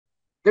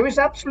There is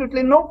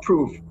absolutely no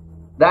proof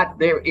that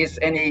there is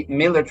any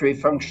military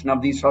function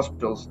of these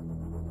hospitals.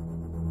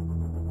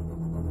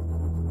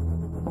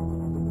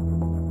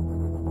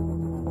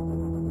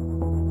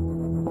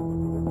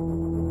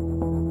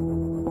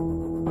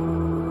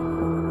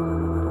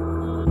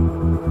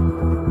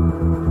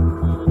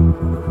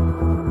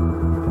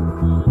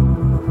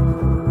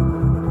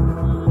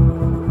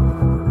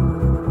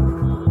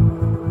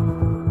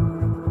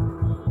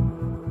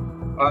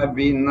 I've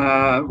been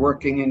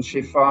working in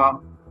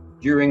Shifa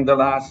during the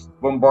last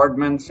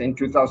bombardments in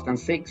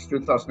 2006,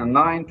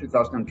 2009,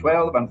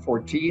 2012, and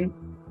 14.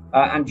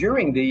 And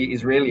during the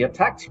Israeli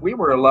attacks, we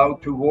were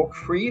allowed to walk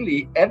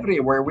freely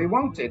everywhere we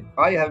wanted.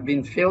 I have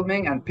been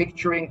filming and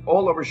picturing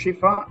all over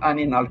Shifa and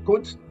in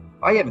Al-Quds.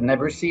 I have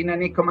never seen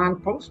any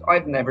command post.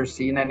 I've never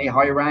seen any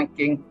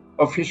high-ranking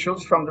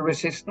officials from the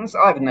resistance.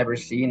 I've never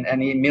seen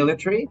any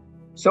military.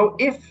 So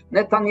if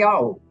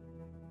Netanyahu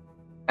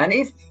and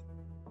if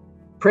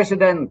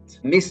President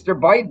Mr.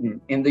 Biden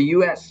in the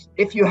US,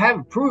 if you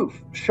have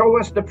proof, show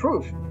us the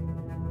proof.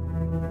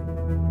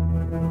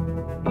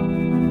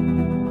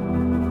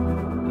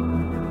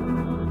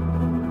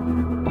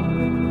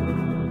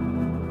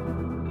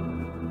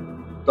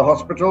 The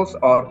hospitals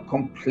are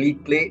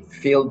completely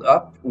filled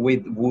up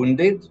with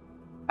wounded.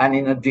 And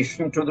in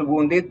addition to the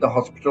wounded, the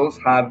hospitals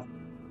have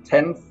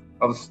tens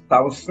of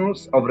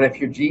thousands of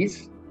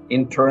refugees,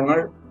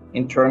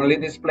 internally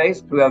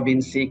displaced, who have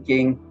been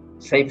seeking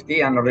safety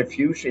and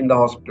refuge in the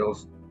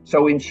hospitals.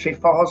 So in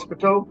Shifa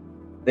Hospital,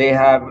 they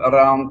have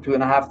around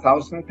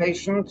 2,500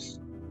 patients,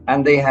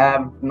 and they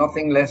have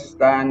nothing less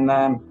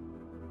than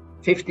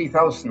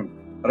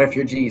 50,000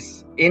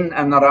 refugees in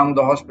and around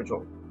the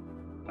hospital.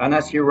 And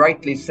as you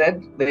rightly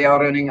said, they are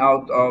running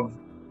out of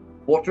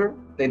water.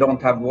 They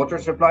don't have water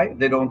supply.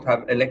 They don't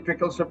have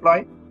electrical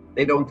supply.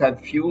 They don't have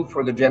fuel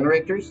for the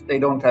generators. They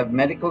don't have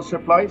medical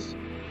supplies,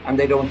 and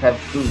they don't have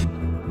food.